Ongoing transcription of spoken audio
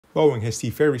Boeing has the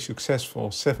very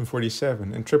successful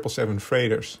 747 and 777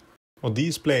 freighters. While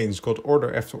these planes got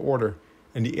order after order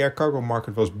and the air cargo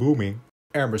market was booming,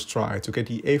 Airbus tried to get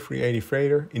the A380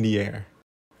 Freighter in the air.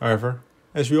 However,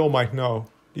 as we all might know,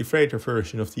 the freighter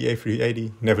version of the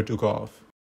A380 never took off.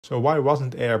 So why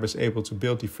wasn't Airbus able to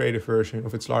build the freighter version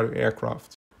of its larger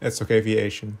aircraft? Let's Talk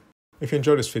Aviation. If you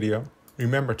enjoyed this video,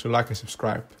 remember to like and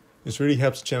subscribe. This really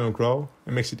helps the channel grow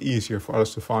and makes it easier for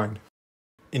others to find.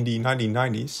 In the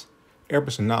 1990s,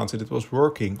 Airbus announced that it was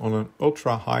working on an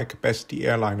ultra-high capacity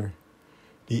airliner,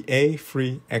 the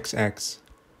A3XX.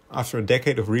 After a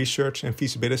decade of research and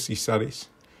feasibility studies,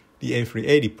 the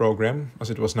A380 program, as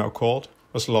it was now called,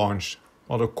 was launched.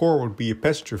 While the core would be a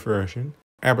passenger version,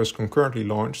 Airbus concurrently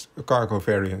launched a cargo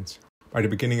variant. By the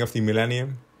beginning of the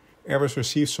millennium, Airbus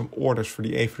received some orders for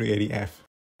the A380F.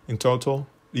 In total,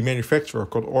 the manufacturer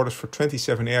got orders for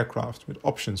 27 aircraft with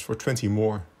options for 20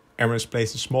 more. Airbus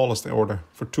placed the smallest order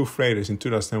for 2 freighters in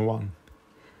 2001.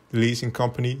 The leasing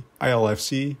company,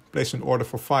 ILFC, placed an order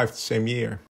for 5 the same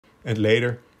year. And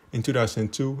later, in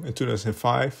 2002 and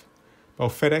 2005,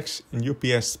 both FedEx and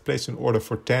UPS placed an order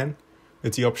for 10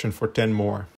 with the option for 10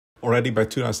 more. Already by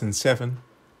 2007,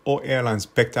 all airlines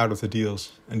backed out of the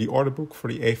deals and the order book for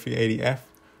the A380F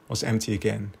was empty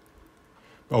again.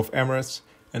 Both Emirates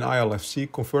and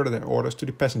ILFC converted their orders to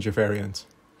the passenger variant,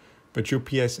 but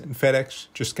UPS and FedEx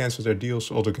just cancelled their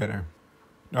deals altogether.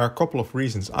 There are a couple of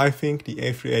reasons I think the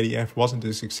A380F wasn't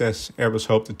the success Airbus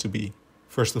hoped it to be.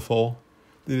 First of all,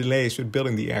 the delays with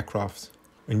building the aircraft.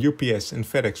 When UPS and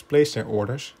FedEx placed their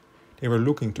orders, they were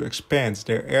looking to expand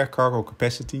their air cargo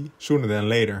capacity sooner than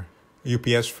later.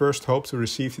 UPS first hoped to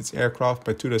receive its aircraft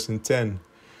by 2010,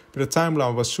 but the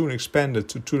timeline was soon expanded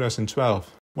to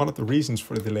 2012. One of the reasons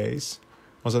for the delays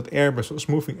was that Airbus was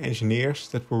moving engineers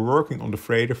that were working on the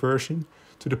freighter version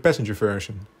to the passenger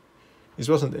version. This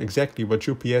wasn't exactly what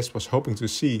UPS was hoping to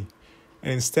see,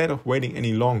 and instead of waiting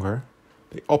any longer,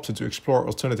 they opted to explore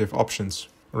alternative options.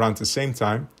 Around the same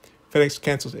time, FedEx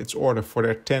cancelled its order for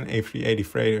their 10 A380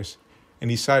 freighters and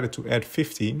decided to add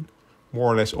 15,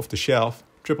 more or less off the shelf,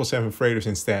 777 freighters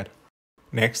instead.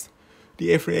 Next, the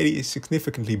A380 is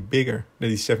significantly bigger than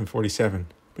the 747,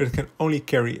 but it can only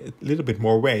carry a little bit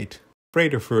more weight. The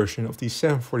freighter version of the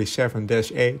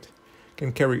 747-8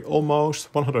 can carry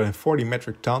almost 140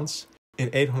 metric tons in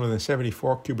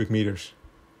 874 cubic meters.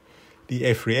 The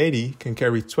A380 can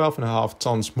carry 12.5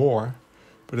 tons more,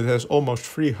 but it has almost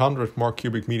 300 more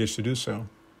cubic meters to do so.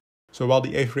 So while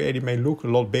the A380 may look a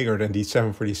lot bigger than the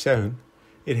 747,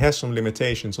 it has some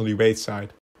limitations on the weight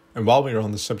side. And while we're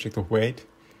on the subject of weight,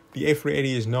 the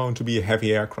A380 is known to be a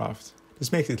heavy aircraft.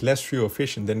 This makes it less fuel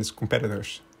efficient than its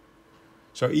competitors.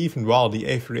 So even while the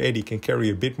A380 can carry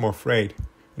a bit more freight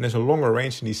and has a longer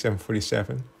range than the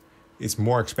 747, it's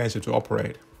more expensive to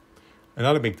operate.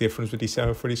 Another big difference with the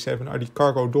 747 are the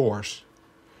cargo doors.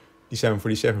 The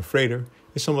 747 Freighter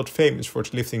is somewhat famous for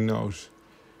its lifting nose,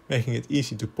 making it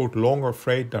easy to put longer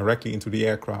freight directly into the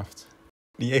aircraft.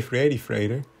 The A380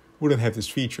 Freighter wouldn't have this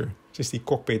feature, since the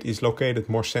cockpit is located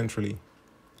more centrally.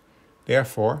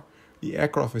 Therefore, the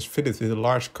aircraft is fitted with a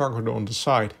large cargo door on the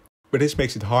side, but this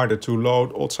makes it harder to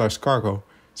load odd-sized cargo,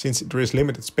 since there is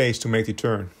limited space to make the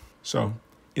turn. So,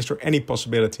 is there any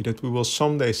possibility that we will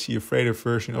someday see a freighter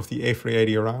version of the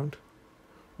A380 around?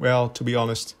 Well, to be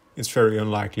honest, it's very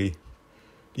unlikely.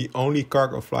 The only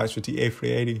cargo flights with the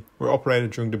A380 were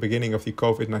operated during the beginning of the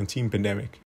COVID-19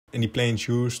 pandemic, and the planes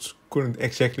used couldn't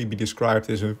exactly be described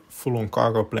as a full-on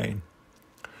cargo plane.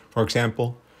 For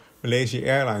example, Malaysia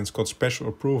Airlines got special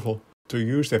approval to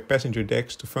use their passenger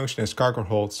decks to function as cargo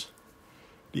holds.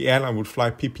 The airline would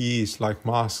fly PPEs like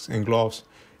masks and gloves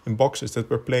in boxes that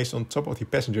were placed on top of the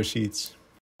passenger seats.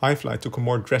 HiFly took a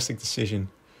more drastic decision.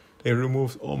 They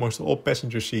removed almost all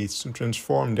passenger seats to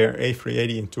transform their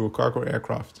A380 into a cargo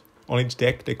aircraft. On each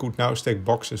deck they could now stack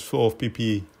boxes full of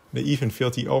PPE. They even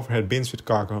filled the overhead bins with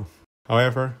cargo.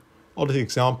 However, all these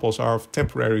examples are of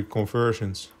temporary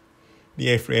conversions. The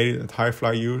A380 that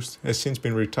HiFly used has since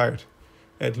been retired,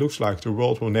 and it looks like the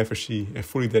world will never see a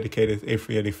fully dedicated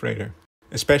A380 freighter.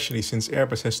 Especially since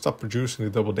Airbus has stopped producing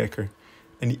the double-decker,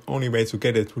 and the only way to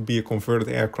get it would be a converted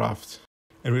aircraft.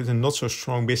 And with a not so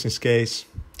strong business case,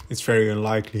 it's very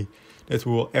unlikely that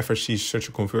we will ever see such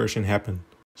a conversion happen.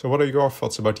 So what are your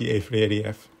thoughts about the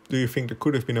A380F? Do you think there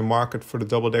could have been a market for the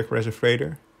double-decker as a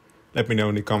freighter? Let me know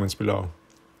in the comments below.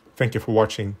 Thank you for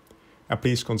watching, and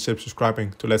please consider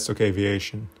subscribing to Let's Talk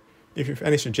Aviation. If you have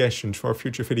any suggestions for a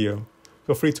future video,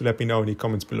 feel free to let me know in the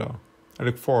comments below. I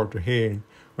look forward to hearing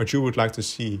what you would like to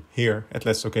see here at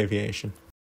Let's Talk Aviation.